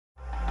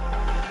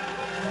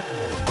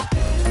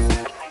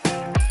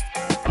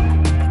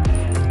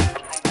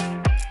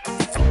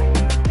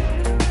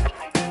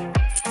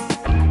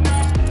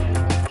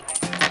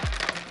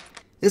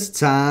It's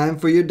time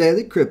for your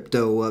daily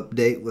crypto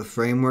update with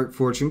Framework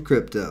Fortune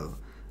Crypto.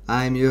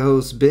 I'm your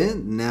host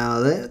Ben. Now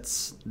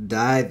let's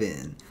dive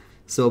in.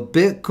 So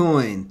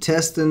Bitcoin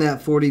testing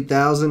that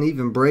 40,000,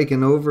 even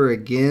breaking over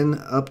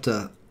again up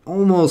to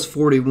almost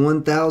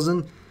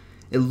 41,000.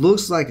 It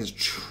looks like it's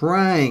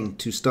trying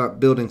to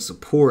start building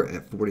support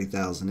at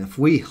 40,000. If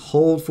we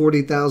hold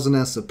 40,000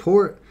 as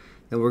support,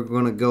 then we're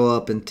going to go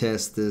up and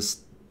test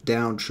this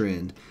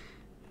downtrend.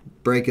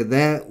 Break of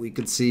that, we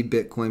could see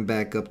Bitcoin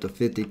back up to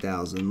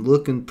 50,000.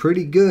 Looking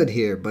pretty good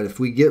here, but if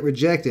we get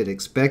rejected,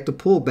 expect a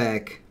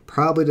pullback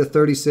probably to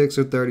 36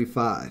 or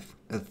 35.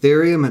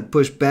 Ethereum had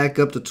pushed back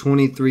up to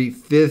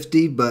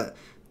 2350, but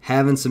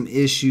having some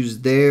issues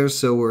there,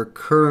 so we're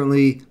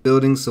currently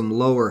building some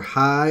lower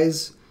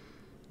highs.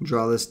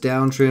 Draw this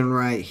downtrend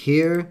right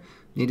here.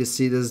 Need to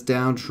see this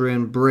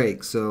downtrend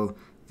break, so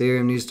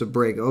Ethereum needs to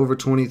break over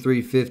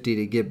 2350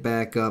 to get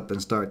back up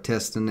and start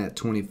testing that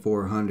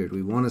 2400.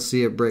 We want to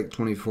see it break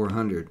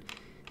 2400.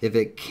 If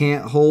it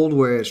can't hold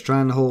where it's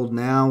trying to hold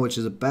now, which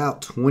is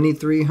about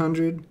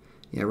 2300,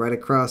 yeah, right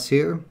across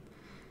here,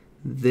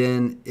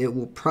 then it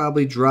will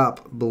probably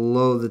drop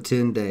below the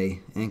 10-day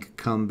and could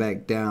come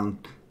back down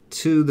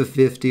to the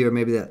 50 or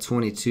maybe that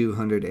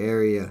 2200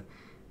 area.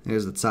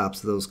 There's the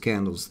tops of those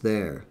candles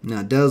there. Now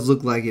it does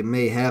look like it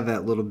may have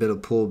that little bit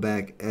of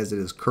pullback as it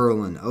is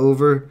curling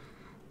over,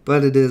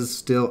 but it is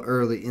still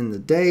early in the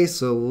day,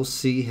 so we'll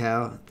see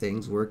how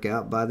things work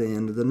out by the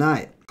end of the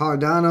night.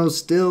 Cardano's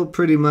still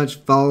pretty much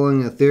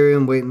following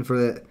Ethereum, waiting for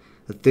that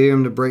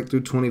Ethereum to break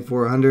through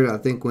 2400. I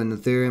think when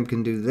Ethereum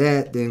can do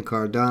that, then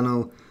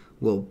Cardano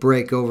will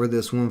break over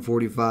this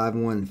 145,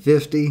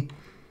 150.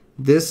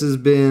 This has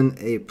been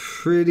a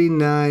pretty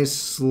nice,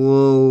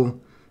 slow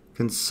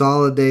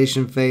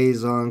consolidation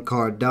phase on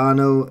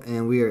Cardano,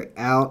 and we are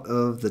out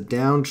of the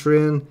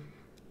downtrend.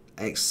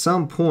 At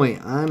some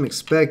point, I'm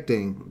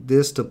expecting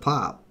this to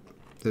pop.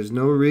 There's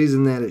no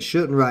reason that it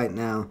shouldn't right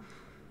now.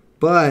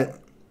 But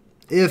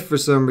if for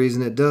some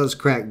reason it does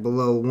crack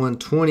below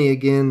 120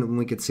 again,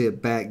 we could see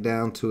it back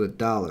down to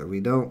 $1. We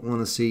don't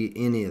want to see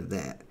any of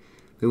that.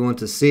 We want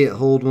to see it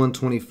hold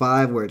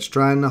 125 where it's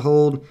trying to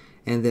hold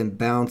and then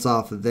bounce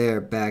off of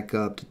there back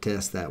up to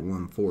test that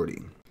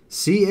 140.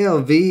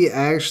 CLV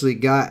actually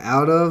got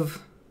out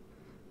of,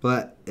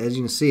 but as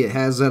you can see, it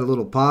has that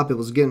little pop. It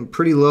was getting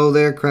pretty low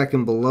there,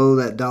 cracking below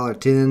that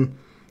 $1.10.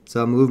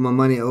 So I moved my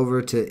money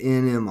over to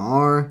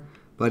NMR,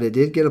 but it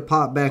did get a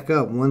pop back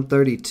up,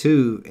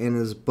 132, and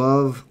is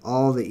above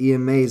all the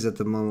EMAs at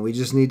the moment. We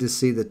just need to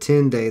see the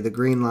 10-day, the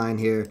green line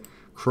here,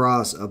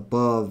 cross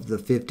above the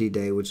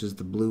 50-day, which is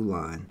the blue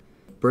line.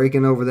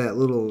 Breaking over that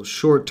little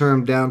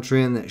short-term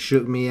downtrend that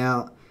shook me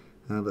out,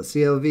 but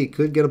CLV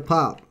could get a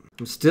pop.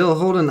 I'm still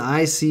holding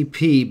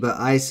ICP, but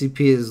ICP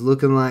is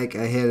looking like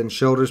a head and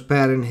shoulders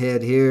pattern.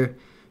 Head here,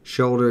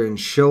 shoulder and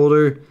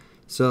shoulder.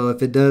 So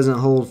if it doesn't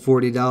hold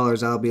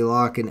 $40, I'll be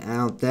locking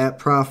out that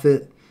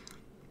profit.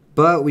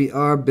 But we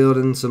are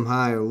building some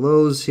higher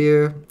lows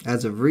here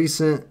as of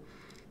recent.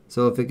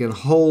 So if it can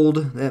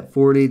hold that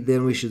 40,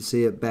 then we should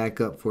see it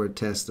back up for a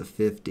test of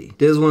 50.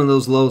 It is one of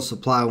those low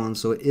supply ones,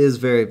 so it is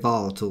very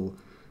volatile.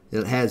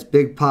 It has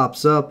big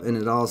pops up and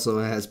it also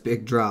has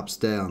big drops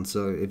down.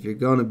 So if you're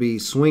going to be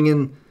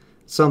swinging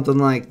something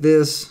like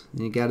this,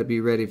 you got to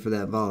be ready for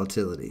that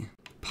volatility.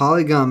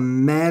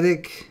 Polygon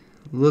MATIC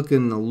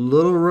looking a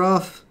little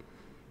rough.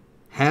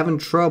 Having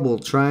trouble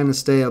trying to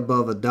stay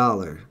above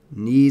 $1.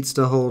 Needs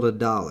to hold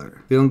 $1.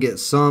 If you don't get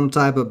some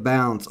type of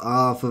bounce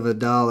off of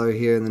 $1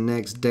 here in the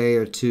next day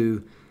or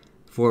two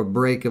for a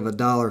break of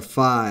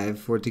 $1.05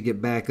 for it to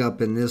get back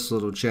up in this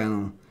little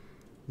channel,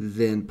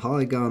 then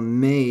Polygon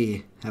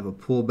may have a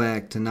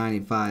pullback to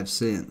 95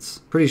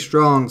 cents. Pretty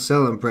strong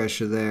selling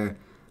pressure there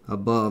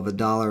above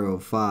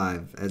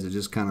 $1.05 as it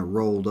just kind of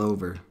rolled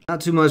over.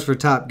 Not too much for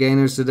top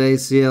gainers today.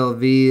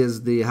 CLV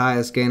is the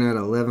highest gainer at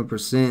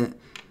 11%.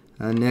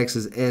 Next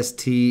is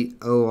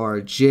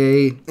STORJ.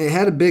 It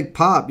had a big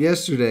pop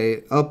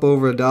yesterday, up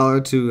over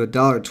 $1 to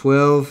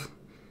 $1.12.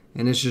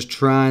 And it's just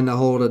trying to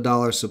hold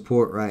 $1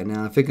 support right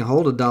now. If it can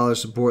hold $1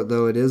 support,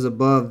 though, it is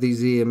above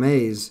these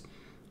EMAs.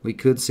 We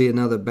could see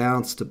another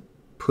bounce to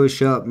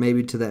push up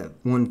maybe to that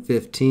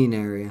 115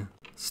 area.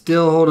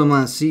 Still holding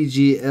my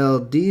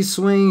CGLD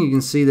swing. You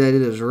can see that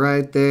it is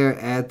right there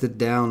at the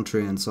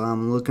downtrend. So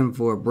I'm looking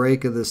for a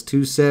break of this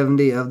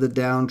 270 of the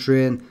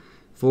downtrend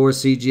for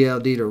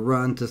CGLD to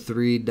run to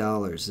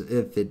 $3.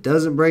 If it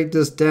doesn't break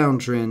this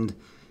downtrend,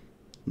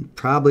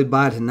 probably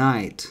by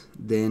tonight,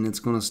 then it's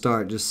going to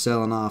start just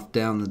selling off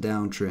down the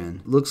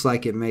downtrend. Looks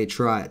like it may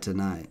try it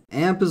tonight.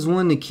 AMP is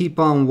one to keep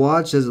on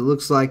watch as it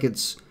looks like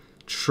it's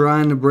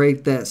trying to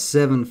break that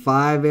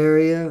 7.5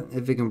 area.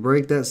 If it can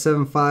break that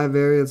 7.5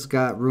 area, it's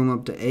got room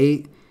up to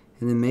 8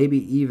 and then maybe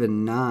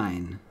even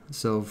 9.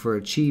 So for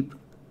a cheap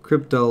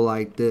crypto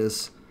like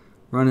this,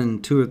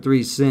 running 2 or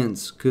 3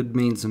 cents could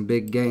mean some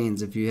big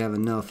gains if you have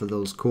enough of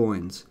those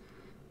coins.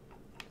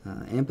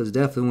 AMP is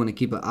definitely one to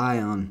keep an eye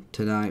on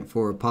tonight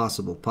for a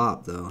possible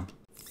pop though.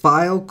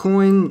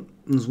 Filecoin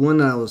is one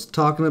that I was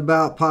talking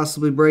about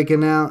possibly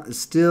breaking out. It's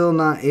still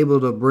not able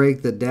to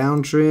break the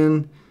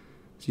downtrend.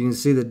 So you can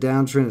see the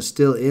downtrend is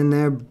still in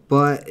there,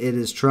 but it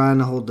is trying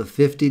to hold the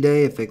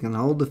 50-day. If it can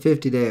hold the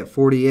 50-day at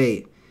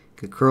 48, it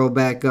could curl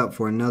back up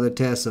for another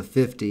test of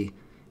 50.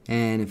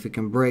 And if it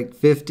can break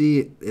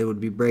 50, it would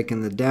be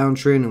breaking the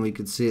downtrend, and we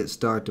could see it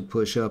start to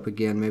push up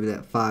again, maybe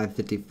that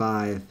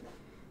 555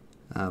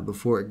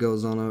 before it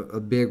goes on a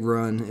big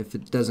run if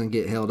it doesn't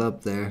get held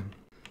up there.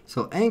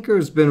 So ANKR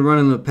has been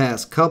running the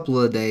past couple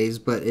of days,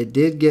 but it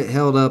did get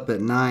held up at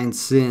 9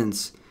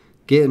 cents,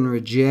 getting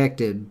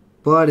rejected.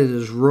 But it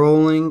is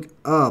rolling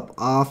up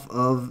off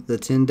of the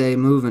 10-day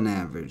moving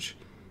average.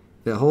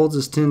 If it holds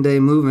this 10-day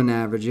moving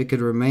average, it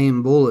could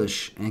remain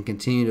bullish and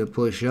continue to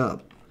push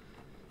up.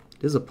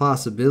 There's a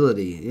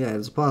possibility. Yeah,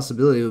 there's a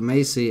possibility we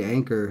may see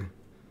ANKR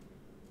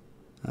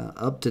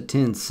up to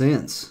 10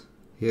 cents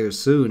here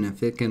soon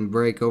if it can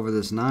break over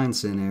this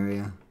 9-cent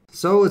area.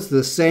 So it's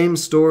the same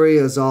story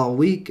as all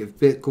week. If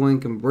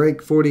Bitcoin can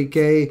break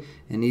 40K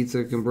and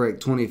Ether can break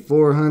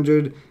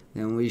 2,400,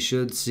 then we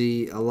should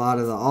see a lot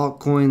of the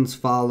altcoins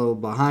follow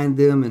behind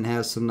them and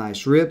have some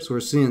nice rips. We're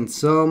seeing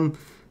some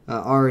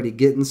already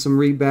getting some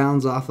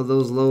rebounds off of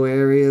those low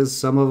areas.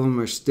 Some of them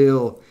are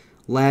still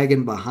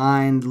lagging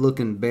behind,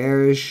 looking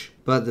bearish.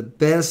 But the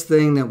best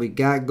thing that we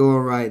got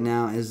going right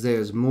now is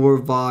there's more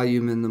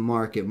volume in the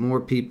market,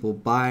 more people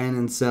buying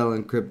and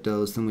selling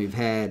cryptos than we've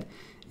had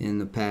in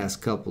the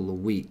past couple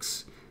of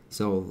weeks.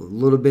 So a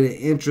little bit of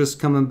interest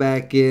coming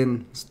back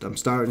in. I'm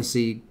starting to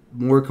see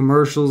more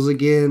commercials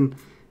again.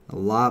 A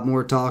lot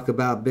more talk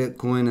about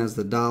Bitcoin as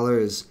the dollar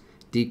is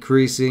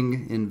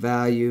decreasing in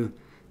value.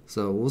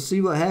 So we'll see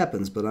what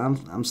happens. But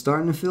I'm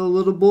starting to feel a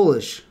little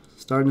bullish.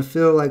 Starting to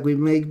feel like we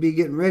may be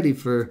getting ready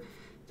for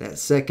that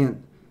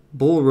second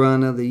bull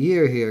run of the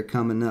year here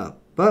coming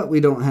up. But we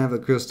don't have a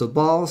crystal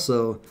ball,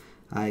 so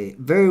I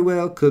very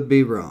well could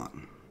be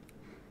wrong.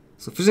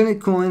 So if there's any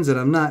coins that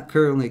I'm not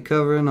currently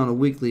covering on a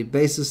weekly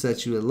basis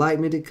that you would like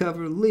me to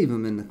cover, leave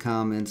them in the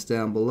comments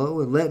down below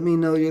and let me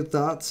know your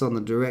thoughts on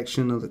the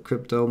direction of the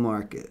crypto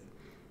market.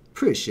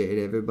 Appreciate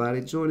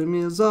everybody joining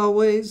me as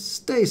always.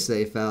 Stay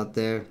safe out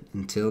there.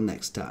 Until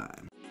next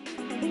time.